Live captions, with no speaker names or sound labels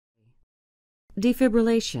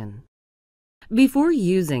Defibrillation. Before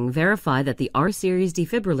using, verify that the R-Series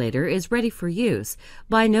defibrillator is ready for use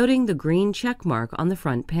by noting the green check mark on the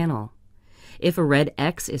front panel. If a red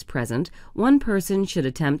X is present, one person should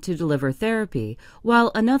attempt to deliver therapy,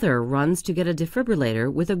 while another runs to get a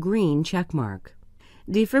defibrillator with a green check mark.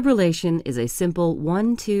 Defibrillation is a simple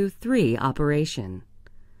 1-2-3 operation.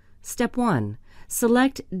 Step 1.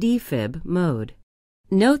 Select defib mode.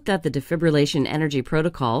 Note that the defibrillation energy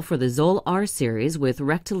protocol for the Zoll R-Series with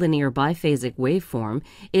rectilinear biphasic waveform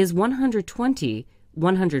is 120,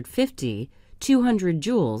 150, 200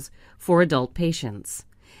 joules for adult patients.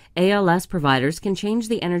 ALS providers can change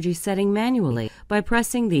the energy setting manually by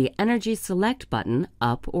pressing the Energy Select button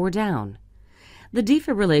up or down. The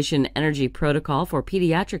defibrillation energy protocol for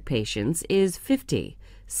pediatric patients is 50,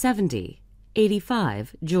 70,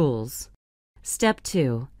 85 joules. Step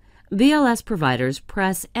 2. BLS providers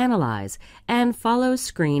press Analyze and follow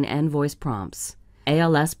screen and voice prompts.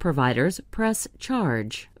 ALS providers press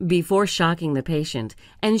Charge. Before shocking the patient,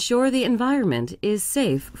 ensure the environment is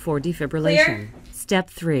safe for defibrillation. Clear. Step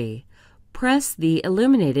 3. Press the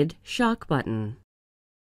illuminated shock button.